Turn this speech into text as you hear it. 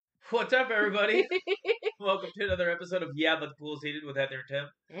What's up, everybody? Welcome to another episode of Yeah, but the Pool's Heated with Heather and Tim.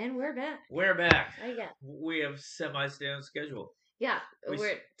 And we're back. We're back. Oh, yeah. We have semi-stay on schedule. Yeah, We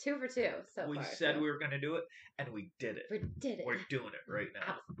we're 2 for 2 so we far. said we were going to do it, and we did it. We did it. We're doing it right I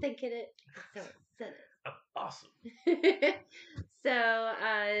now. was thinking it, so I said Awesome. it. So,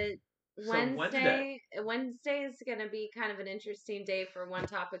 Wednesday. Wednesday is going to be kind of an interesting day for one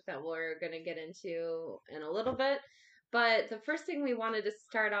topic that we're going to get into in a little bit. But the first thing we wanted to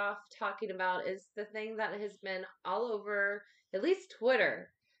start off talking about is the thing that has been all over, at least Twitter,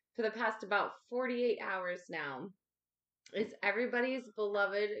 for the past about 48 hours now. Is everybody's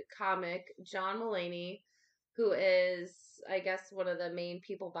beloved comic, John Mulaney, who is, I guess, one of the main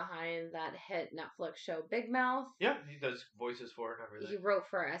people behind that hit Netflix show Big Mouth. Yeah, he does voices for it and everything. He wrote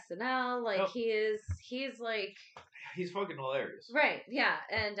for SNL. Like, he's like... He's fucking hilarious. Right, yeah.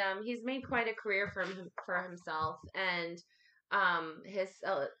 And he's made quite a career for himself. And his,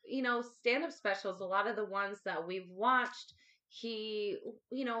 stand-up specials, a lot of the ones that we've watched, he,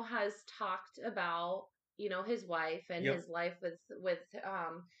 has talked about, his wife and his life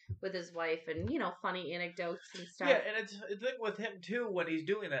with his wife and, funny anecdotes and stuff. Yeah, and it's the thing with him, too, when he's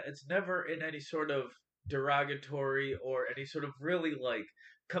doing that, it's never in any sort of derogatory or any sort of really,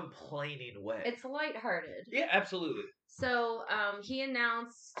 complaining way. It's lighthearted. Yeah, absolutely. So, he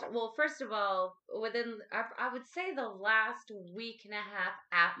announced, well, first of all, within, I would say the last week and a half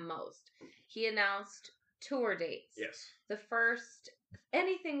at most, he announced tour dates. Yes. The first,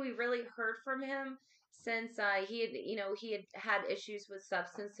 anything we really heard from him since he had issues with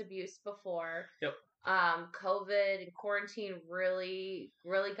substance abuse before. Yep. COVID and quarantine really,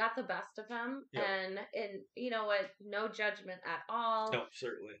 really got the best of him. Yep. And you know what? No judgment at all. No,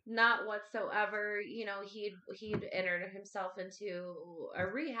 certainly. Not whatsoever. He'd entered himself into a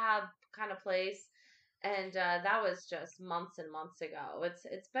rehab kind of place. And that was just months and months ago.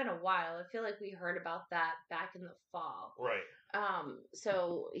 It's been a while. I feel like we heard about that back in the fall. Right.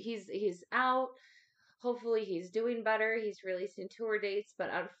 So he's out. Hopefully he's doing better. He's releasing tour dates, but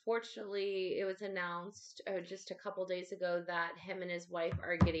unfortunately it was announced just a couple days ago that him and his wife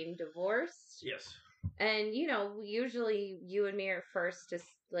are getting divorced. Yes. And, usually you and me are first to,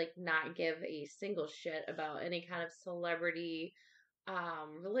 not give a single shit about any kind of celebrity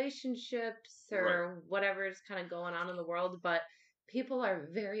relationships or whatever's kind of going on in the world, but people are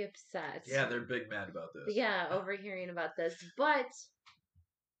very upset. Yeah, they're big mad about this. Yeah, overhearing about this, but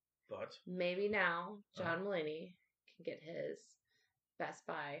maybe now John Mulaney can get his Best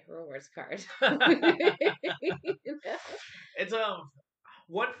Buy rewards card. It's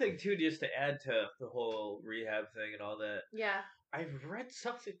one thing too, just to add to the whole rehab thing and all that. Yeah. I've read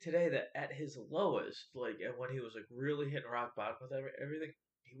something today that at his lowest, and when he was really hitting rock bottom with everything,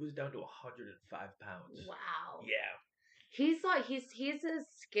 he was down to 105 pounds. Wow. Yeah. He's a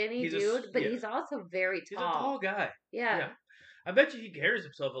skinny dude, but he's also very tall. He's a tall guy. Yeah. I bet you he carries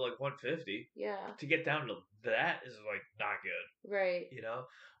himself at 150. Yeah. To get down to that is not good. Right.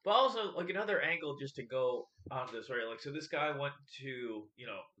 But also another angle just to go on this, right? So this guy went to,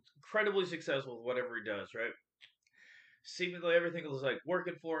 incredibly successful with whatever he does, right? Seemingly everything was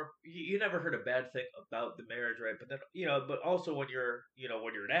working for him. You never heard a bad thing about the marriage, right? But then, but also when you're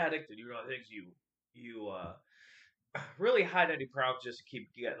an addict and you know things, you really hide any problems just to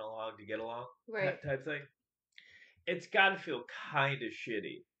keep getting along to get along, right? Type thing. It's got to feel kind of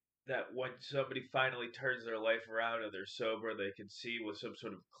shitty that when somebody finally turns their life around and they're sober, they can see with some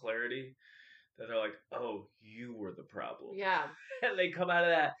sort of clarity that they're like, oh, you were the problem. Yeah. And they come out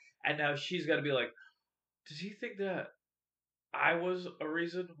of that, and now she's got to be like, does he think that I was a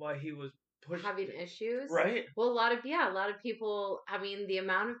reason why he was having issues? Right. Well, a lot of people, I mean, the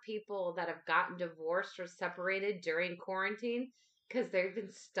amount of people that have gotten divorced or separated during quarantine because they've been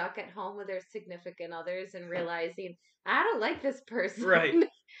stuck at home with their significant others and realizing, I don't like this person. Right.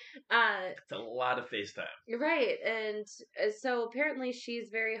 It's a lot of FaceTime. Right. And so apparently she's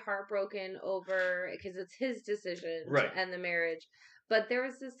very heartbroken over, because it's his decision to end the marriage. But there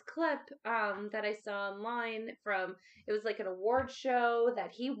was this clip that I saw online from, it was an award show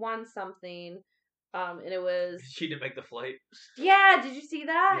that he won something. And it was... She didn't make the flight. Yeah, did you see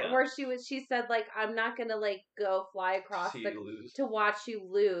that? Yeah. Where she said, I'm not going to, go fly across to watch you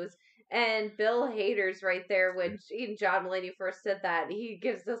lose. And Bill Hader's right there when John Mulaney first said that. He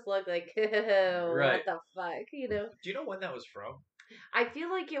gives this look what the fuck, Do you know when that was from? I feel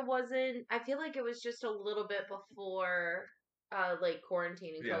like it was just a little bit before...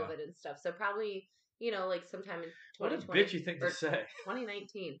 quarantine and COVID and stuff. So probably, sometime in 2020. What a bitch you think to say.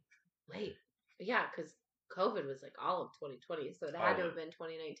 2019. Wait. Yeah, because COVID was all of 2020, so it had to have been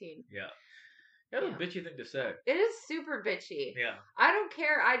 2019. Yeah. That's Yeah. a bitchy thing to say. It is super bitchy. Yeah. I don't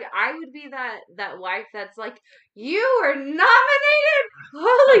care. I would be that wife that's like, you were nominated.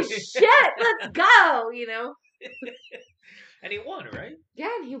 Holy shit, let's go. You know. And he won, right? Yeah,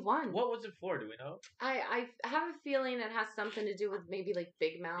 and he won. What was it for? Do we know? I have a feeling it has something to do with maybe like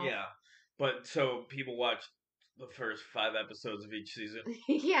Big Mouth. Yeah. But so people watched the first 5 episodes of each season.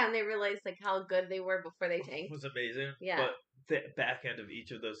 Yeah, and they realized like how good they were before they tanked. It was amazing. Yeah. But the back end of each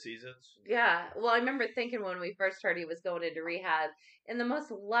of those seasons. Yeah. Well, I remember thinking when we first heard he was going into rehab in the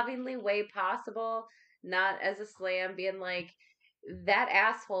most lovingly way possible, not as a slam, being like, that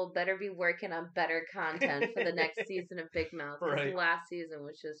asshole better be working on better content for the next season of Big Mouth. Right. This last season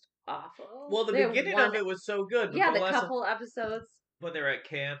was just awful. Well, the They beginning won- of it was so good. But Yeah, the last couple episodes. when they were at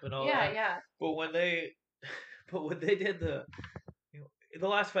camp and all Yeah, that. yeah. But when they did the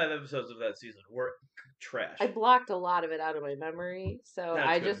last 5 episodes of that season were trash. I blocked a lot of it out of my memory, so That's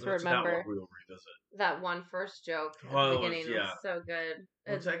I good. just That's not remember what we'll revisit. that one first joke at Oh, the it was- beginning yeah. was so good.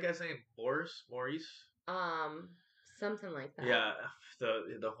 What's that guy's name? Maurice? Something like that. Yeah,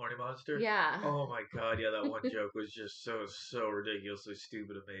 the horny monster. Yeah. Oh my god, yeah, that one joke was just so ridiculously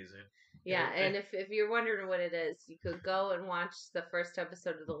stupid, amazing. Yeah, and if you're wondering what it is, you could go and watch the first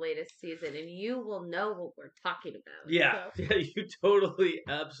episode of the latest season, and you will know what we're talking about. Yeah, So. yeah, you totally,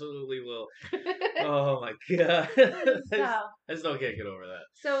 absolutely will. Oh my god, I still can't get over that.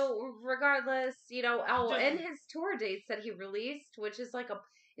 So regardless, you know, Just- and his tour dates that he released, which is like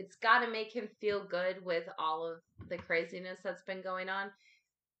it's got to make him feel good with all of the craziness that's been going on.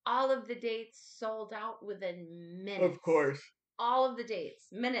 All of the dates sold out within minutes. Of course, All of the dates,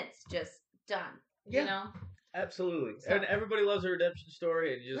 minutes, just done. Yeah. You know. absolutely, So- and everybody loves a redemption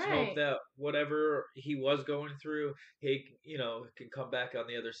story, and you just Right. hope that whatever he was going through, he can come back on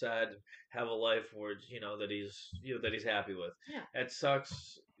the other side and have a life where that he's happy with. Yeah. It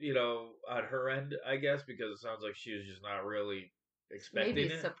sucks, on her end, I guess, because it sounds like she was just not really expecting Maybe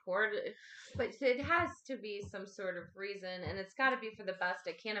it. support, but it has to be some sort of reason, and it's got to be for the best.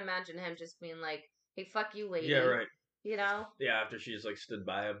 I can't imagine him just being like, "Hey, fuck you, lady." Yeah, right. You know. Yeah, after she just stood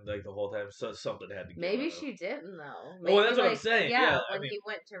by him the whole time, so something had to. Maybe give out. she didn't though. Well, that's what I'm saying. Yeah, I when mean- he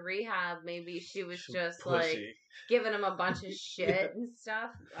went to rehab, maybe she was She just pussy. like giving him a bunch of shit and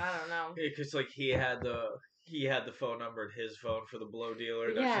stuff. I don't know. Because he had the phone number in his phone for the blow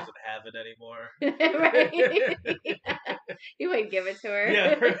dealer. Now Yeah. she doesn't have it anymore. Right? He wouldn't give it to her.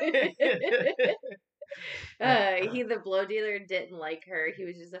 Yeah, right. He, the blow dealer, didn't like her. He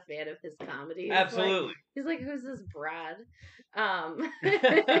was just a fan of his comedy. Absolutely. He's like, who's this Brad?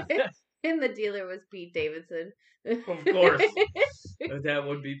 And the dealer was Pete Davidson. Of course. That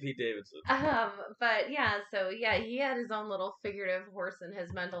would be Pete Davidson. But yeah, so yeah, he had his own little figurative horse in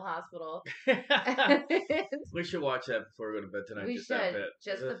his mental hospital. We should watch that before we go to bed tonight. We just that should. bit.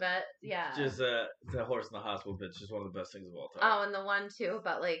 Just the bet. Yeah. Just the horse in the hospital bit's just one of the best things of all time. Oh, and the one too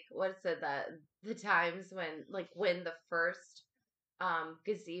about what is it that the times when the first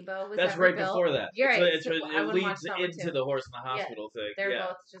gazebo was That's ever right built. before that. You're right. So So I it would watch leads that one into too. the horse in the hospital thing. They're Yeah.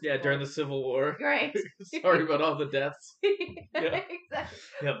 both just Yeah, during the both- Civil War. Right. Sorry about all the deaths. Exactly.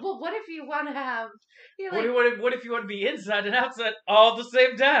 Yep. Well, what if you want to have What if you want to be inside and outside all at the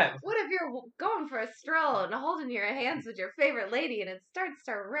same time? what if you're going for a stroll and holding your hands with your favorite lady and it starts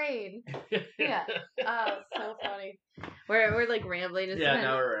to rain? Yeah. Oh, so funny. We're like rambling. It's Yeah, been-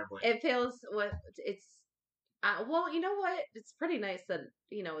 now we're rambling. It feels it's. Well, you know what? It's pretty nice that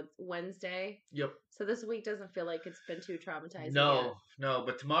it's Wednesday, Yep. so this week doesn't feel like it's been too traumatizing. No,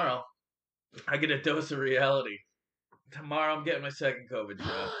 but tomorrow I get a dose of reality. Tomorrow I'm getting my second COVID yet.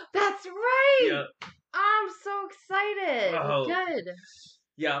 shot. That's right. Yeah. I'm so excited. Oh. Good.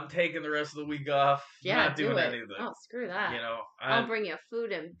 Yeah, I'm taking the rest of the week off. Yeah, not doing do it. anything. Oh, screw that. I'm I'll bring you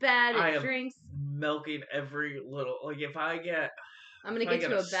food and bed I and am- drinks. milking every little. If I get I'm gonna if I get get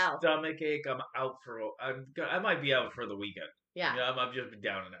you a bell. stomach ache, I'm out for. I might be out for the weekend. Yeah. I'm just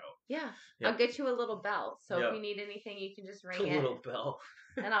down and out. Yeah. Yeah. I'll get you a little bell. So Yeah. if you need anything, you can just ring A it. little bell.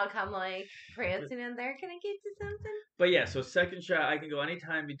 And I'll come prancing in there. Can I get you something? But yeah, so second shot, I can go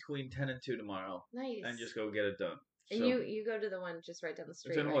anytime between 10 and 2 tomorrow Nice. and just go get it done. And So, you go to the one just right down the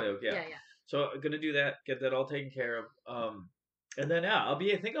street. in right? Holyoke, yeah. Yeah. so I'm gonna do that, get that all taken care of. And then I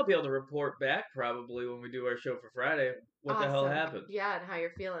think I'll be able to report back probably when we do our show for Friday what the hell Awesome. happened. Yeah, and how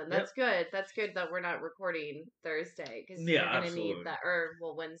you're feeling. That's good. That's good that we're not recording Thursday because Yeah, you're gonna absolutely. need that,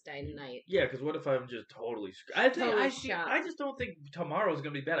 Wednesday night. Yeah, because what if I'm just totally screwed? Totally shot. I just don't think tomorrow's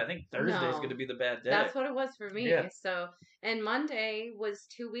gonna be bad. I think Thursday's No. gonna be the bad day. That's what it was for me. Yeah. So, and Monday was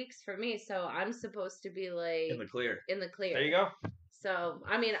 2 weeks for me. So I'm supposed to be in the clear. in the clear. There you go. So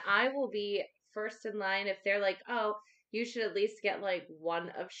I mean, I will be first in line if they're like, oh, you should at least get like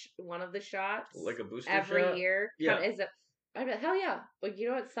one of the shots Like a booster every shot. year. Yeah. Is it? Hell yeah! Like, you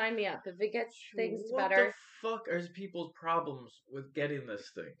know what? Sign me up if it gets things What better. the fuck are people's problems with getting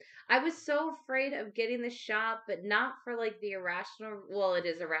this thing? I was so afraid of getting the shot, but not for like the irrational. Well, it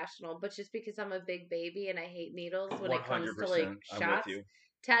is irrational, but just because I'm a big baby and I hate needles when it comes to like 100%. I'm with shots. you.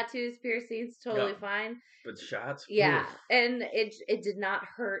 Tattoos, piercings, totally fine. But shots? Yeah, Oof. and it did not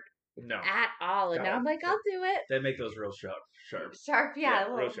hurt No. at all. And now I'm like, I'll do it. They make those real sharp. Sharp, yeah,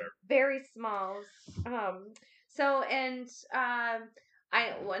 real sharp. Very small. So and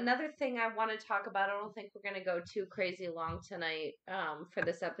another thing I want to talk about. I don't think we're gonna go too crazy long tonight for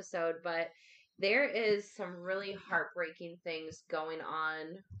this episode, but there is some really heartbreaking things going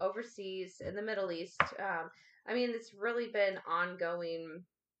on overseas in the Middle East. I mean, it's really been ongoing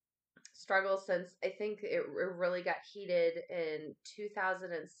struggle since I think it really got heated in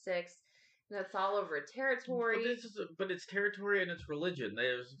 2006. And that's all over territory. But it's territory and it's religion.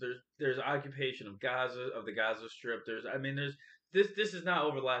 There's occupation of Gaza, of the Gaza Strip. This is not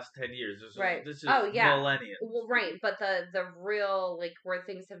over the last 10 years. This is millennia. Well, right, but the real, like, where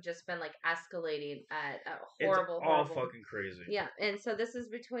things have just been like escalating at a horrible, it's all fucking crazy. Yeah, and so this is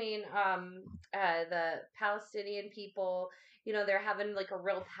between the Palestinian people. You know, they're having like a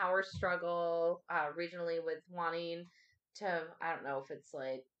real power struggle regionally with wanting to, I don't know if it's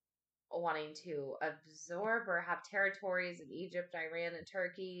like wanting to absorb or have territories in Egypt, Iran, and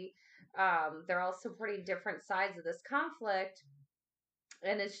Turkey. They're all supporting different sides of this conflict,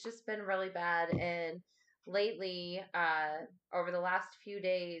 and it's just been really bad. And lately, over the last few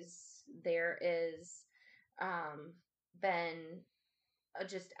days, there is been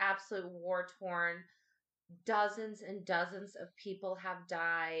just absolute war torn. Dozens and dozens of people have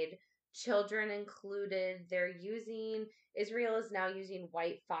died, children included. Israel is now using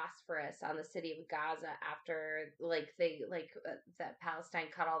white phosphorus on the city of Gaza after that Palestine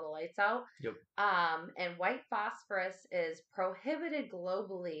cut all the lights out. Yep. And white phosphorus is prohibited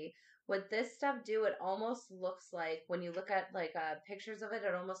globally. What this stuff do, it almost looks like, when you look at like pictures of it,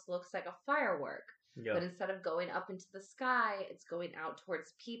 it almost looks like a firework. Yep. But instead of going up into the sky, it's going out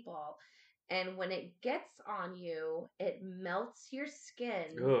towards people. And when it gets on you, it melts your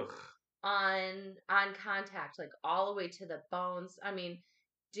skin. Ugh. on contact, like all the way to the bones. I mean,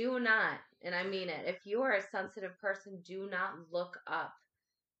 do not, and I mean it, if you are a sensitive person, do not look up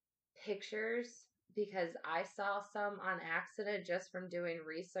pictures, because I saw some on accident just from doing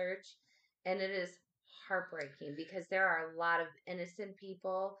research, and it is heartbreaking because there are a lot of innocent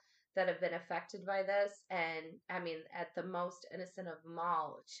people that have been affected by this, and I mean, at the most innocent of them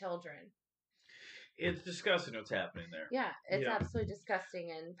all, children. It's disgusting what's happening there. Yeah, it's absolutely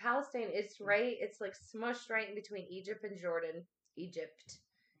disgusting. And Palestine, it's like smushed right in between Egypt and Jordan. Egypt.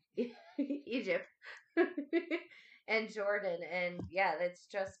 And Jordan. And yeah, it's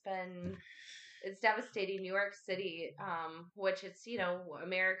devastating. New York City, which it's,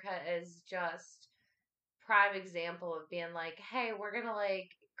 America is just prime example of being like, hey, we're going to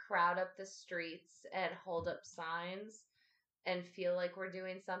like crowd up the streets and hold up signs and feel like we're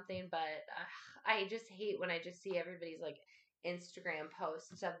doing something, but I just hate when I just see everybody's like Instagram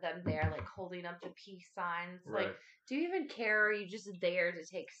posts of them there like holding up the peace signs. Right. Like, do you even care? Or are you just there to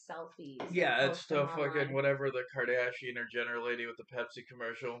take selfies? Yeah, it's stuff fucking whatever the Kardashian or Jenner lady with the Pepsi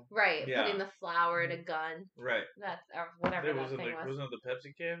commercial. Right, yeah. Putting the flower in a gun. Right. That's whatever that thing was. Wasn't it the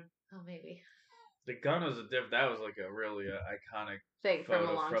Pepsi can? Oh, maybe. The gun was that was like a really iconic thing from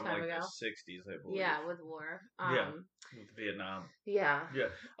a long time ago. The 60s, I believe. Yeah, with war. With Vietnam. Yeah. Yeah.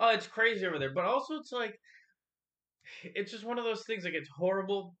 Oh, it's crazy over there. But also it's like, it's just one of those things, like, it's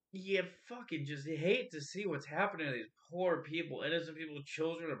horrible. You fucking just hate to see what's happening to these poor people, innocent people,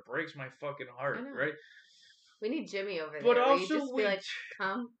 children. It breaks my fucking heart, right? We need Jimmy over there. But also, you just be like,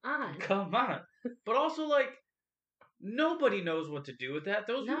 come on. Come on. But also, like, nobody knows what to do with that.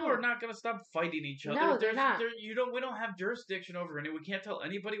 Those people are not going to stop fighting each other. No, they're not. We don't have jurisdiction over any. We can't tell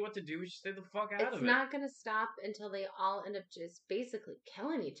anybody what to do. We should stay the fuck out of it. It's not going to stop until they all end up just basically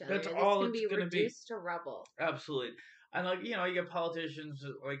killing each other. That's all it's going to be reduced to rubble. Absolutely. And, like, you get politicians,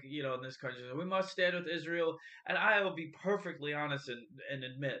 like, in this country, we must stand with Israel. And I will be perfectly honest and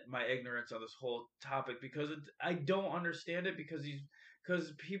admit my ignorance on this whole topic, because I don't understand it, because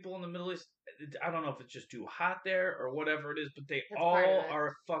people in the Middle East, I don't know if it's just too hot there or whatever it is, but they all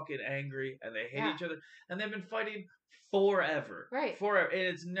are fucking angry and they hate each other. And they've been fighting forever. Right. Forever. And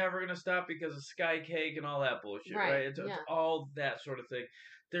it's never going to stop because of Sky Cake and all that bullshit, right? It's all that sort of thing.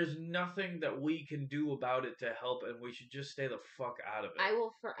 There's nothing that we can do about it to help, and we should just stay the fuck out of it. I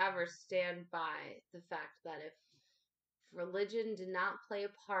will forever stand by the fact that if religion did not play a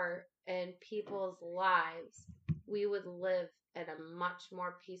part in people's lives, we would live in a much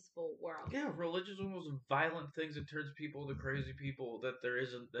more peaceful world. Yeah, religion is one of the most violent things that turns people into crazy people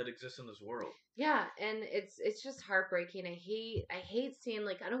that exists in this world. Yeah, and it's just heartbreaking. I hate seeing,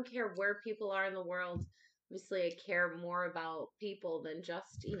 like, I don't care where people are in the world. Obviously, I care more about people than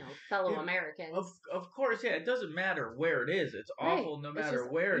just, fellow Yeah, Americans. of course, yeah. It doesn't matter where it is. It's Right. awful no It's just, matter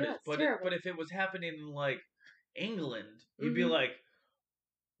where it yeah, is. it's terrible. But if it was happening in like England, you'd be Hmm. like,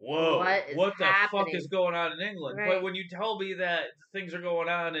 whoa, What is what the fuck is happening? going on in England? But Right. when you tell me that things are going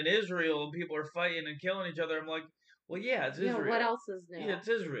on in Israel and people are fighting and killing each other, I'm like, well, yeah, it's Yeah, what Israel. else is new? Yeah, it's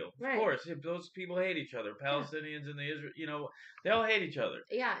Israel. Of Right. course. Yeah, those people hate each other. Yeah. Palestinians and the Israel, they all hate each other.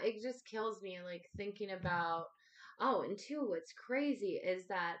 Yeah, it just kills me, like, thinking about. Oh, and two, what's crazy is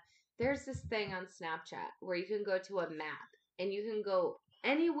that there's this thing on Snapchat where you can go to a map and you can go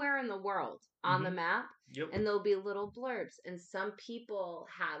anywhere in the world on the Mhm. map, Yep. and there'll be little blurbs. And some people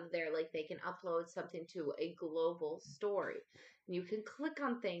have their, like, they can upload something to a global story. And you can click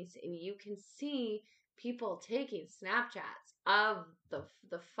on things and you can see people taking Snapchats of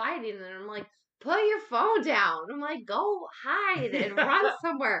the fighting. And I'm like, put your phone down. I'm like, go hide and run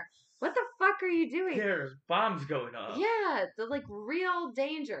somewhere. What the fuck are you doing? There's bombs going off. Yeah, the, like, real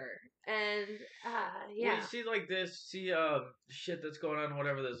danger. And yeah. Well, you see like this, shit that's going on,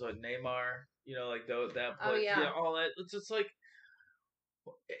 whatever. There's like Neymar, like that Oh play, yeah. all that. It's just like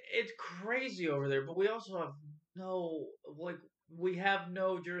it's crazy over there, but we also have no like we have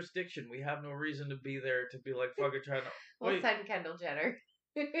no jurisdiction. We have no reason to be there to be like fucking trying to. We'll Wait, send Kendall Jenner.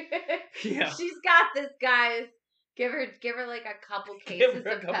 yeah, She's got this, guys. Give her like a couple cases give her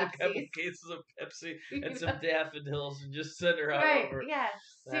a of couple Pepsi. cases of Pepsi and some daffodils, and just send her out Right, over. yeah.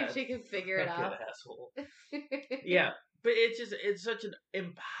 See if That she can figure it fucking out. asshole. Yeah, but it's such an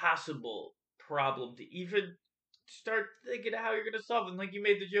impossible problem to even start thinking how you're gonna solve it. And like you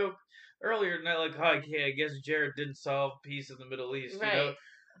made the joke earlier tonight, like, oh, okay, I guess Jared didn't solve peace in the Middle East, Right.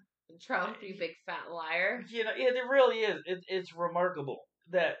 Trump, you big fat liar. Yeah, it really is. It's remarkable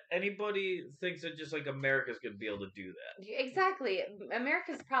that anybody thinks that just like America's gonna be able to do that. Exactly.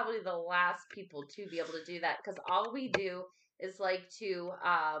 America's probably the last people to be able to do that, because all we do is like to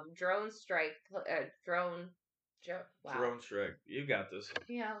drone strike, drone. Wow. Drone strike. You got this.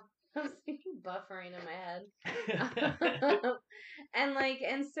 Yeah. I was thinking buffering in my head. And like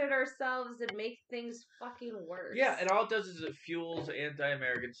insert ourselves and make things fucking worse. Yeah, and all it does is it fuels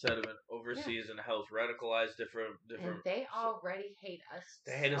anti-American sentiment overseas and helps radicalize different. And they already hate us.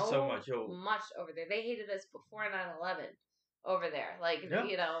 They hate us so much. Much over there. They hated us before 9/11 over there. Like, Yeah.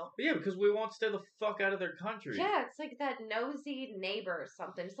 Yeah, because we won't stay the fuck out of their country. Yeah, it's like that nosy neighbor or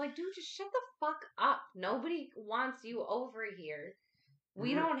something. It's like, dude, just shut the fuck up. Nobody wants you over here.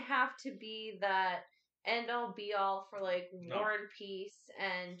 We don't have to be that end all be all for like war and peace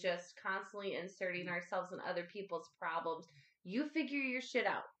and just constantly inserting ourselves in other people's problems. You figure your shit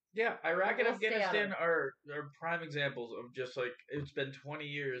out. Yeah, Iraq and Afghanistan are prime examples of just like it's been 20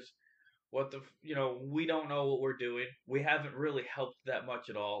 years. We don't know what we're doing. We haven't really helped that much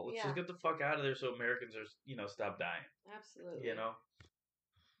at all. Let's just get the fuck out of there so Americans are stop dying. Absolutely.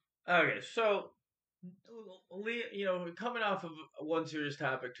 Okay, so coming off of one serious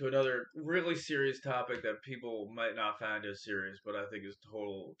topic to another really serious topic that people might not find as serious, but I think is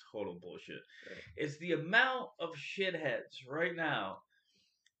total bullshit. Right. It's the amount of shitheads right now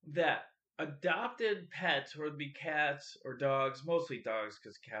that adopted pets, whether it be cats or dogs, mostly dogs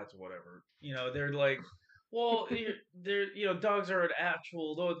because cats, whatever. They're like, well, dogs are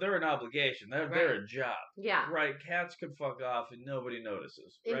they're an obligation. They're a job. Yeah. Right. Cats can fuck off and nobody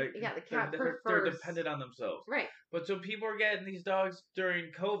notices. Right. Yeah, the cat they're dependent on themselves. Right. But so people are getting these dogs during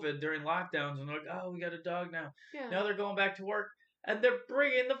COVID, during lockdowns, and they're like, oh, we got a dog now. Yeah. Now they're going back to work. And they're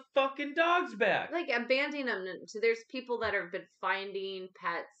bringing the fucking dogs back. Like, abandoning them. So there's people that have been finding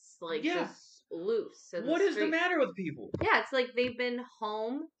pets, like, just loose. What is the matter with people? Yeah, it's like they've been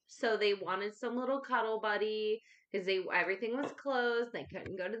home, so they wanted some little cuddle buddy, because everything was closed. They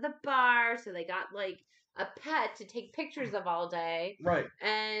couldn't go to the bar, so they got, like, a pet to take pictures of all day. Right.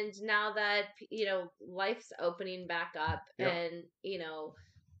 And now that, life's opening back up, and,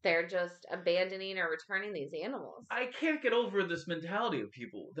 they're just abandoning or returning these animals. I can't get over this mentality of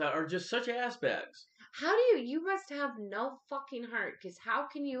people that are just such ass bags. How do you must have no fucking heart, because how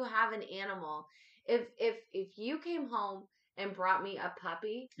can you have an animal if you came home and brought me a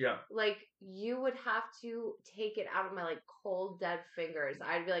puppy? Yeah. Like, you would have to take it out of my like cold dead fingers.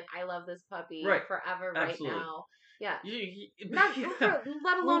 I'd be like, I love this puppy forever. Absolutely. Right now. Yeah. Not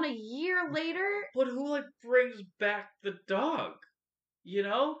let alone a year later. But who brings back the dog?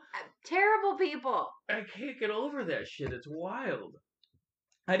 Terrible people. I can't get over that shit. It's wild.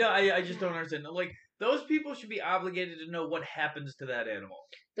 I know. I just don't understand. Like Those people should be obligated to know what happens to that animal.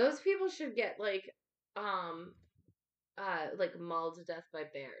 Those people should get like mauled to death by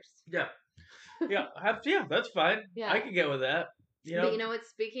bears. Yeah. Yeah, that's fine. Yeah. I can get with that. But you know what?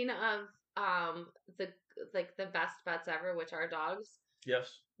 Speaking of the best pets ever, which are dogs.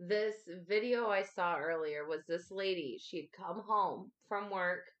 Yes. This video I saw earlier was this lady. She'd come home from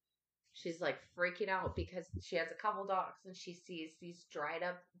work. She's like freaking out because she has a couple dogs and she sees these dried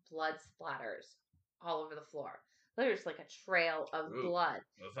up blood splatters all over the floor. There's like a trail of blood.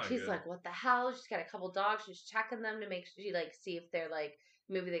 She's good. like, what the hell? She's got a couple dogs. She's checking them to make sure she like see if they're like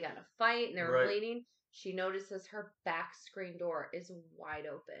maybe they got in a fight and they're bleeding. She notices her back screen door is wide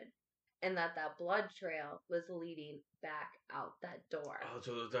open and that blood trail was leading back out that door. Oh,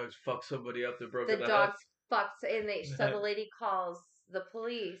 so those dogs fucked somebody up that broke the dogs fucked, and so the lady calls the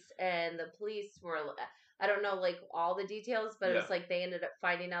police, and the police were, I don't know like all the details, but it was like they ended up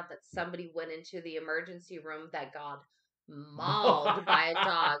finding out that somebody went into the emergency room that got mauled by a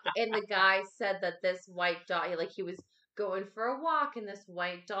dog, and the guy said that this white dog, like he was going for a walk and this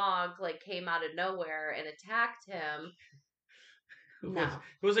white dog like came out of nowhere and attacked him. It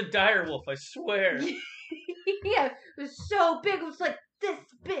was a dire wolf, I swear. Yeah, it was so big. It was like this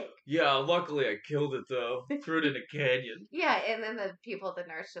big. Yeah, luckily I killed it though. Threw it in a canyon. Yeah, and then the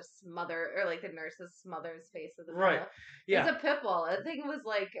nurse just the nurses smother his face with the pillow. Right. Yeah. It was a pit bull. The thing was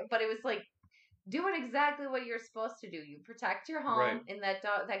like, but it was like doing exactly what you're supposed to do. You protect your home, and that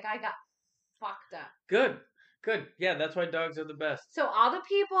guy got fucked up. Good. Yeah, that's why dogs are the best. So all the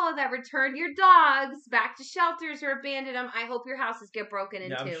people that returned your dogs back to shelters or abandoned them, I hope your houses get broken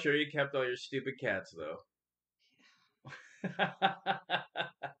into. Yeah, I'm sure you kept all your stupid cats though.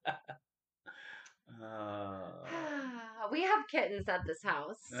 We have kittens at this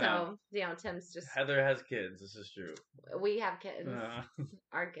house, so Tim's just. Heather has kids. This is true. We have kittens.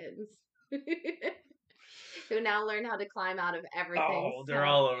 Our kittens. Who now learn how to climb out of everything. Oh, they're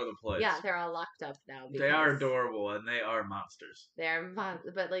all over the place. Yeah, they're all locked up now. They are adorable, and they are monsters.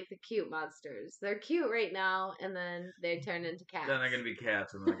 But like the cute monsters. They're cute right now, and then they turn into cats. Then they're going to be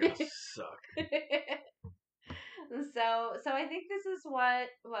cats, and they're going to suck. So I think this is what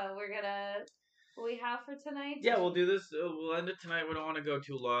we have for tonight. Yeah, we'll do this. We'll end it tonight. We don't want to go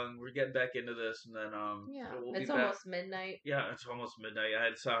too long. We're getting back into this, and then it's almost midnight. Yeah, it's almost midnight. I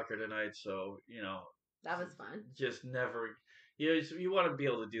had soccer tonight, so that was fun. Just never, you want to be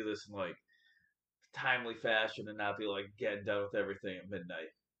able to do this in like timely fashion and not be like getting done with everything at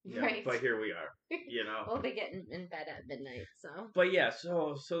midnight. Right. But here we are. We'll be getting in bed at midnight, so. But yeah,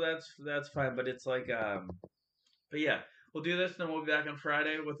 so that's fine. But it's like but yeah, we'll do this, and then we'll be back on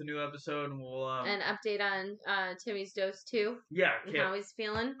Friday with a new episode, and we'll an update on Timmy's dose too. Yeah, and how he's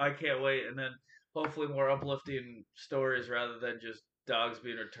feeling. I can't wait, and then hopefully more uplifting stories rather than just dogs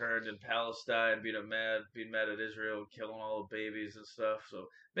being returned in Palestine, being mad at Israel, killing all the babies and stuff. So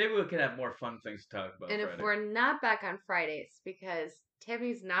maybe we can have more fun things to talk about. And Friday. If we're not back on Fridays because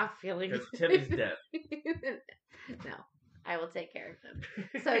Timmy's not feeling good. Timmy's dead. No. I will take care of them.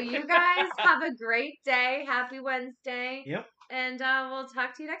 So you guys have a great day. Happy Wednesday. Yep. And we'll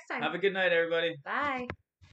talk to you next time. Have a good night, everybody. Bye.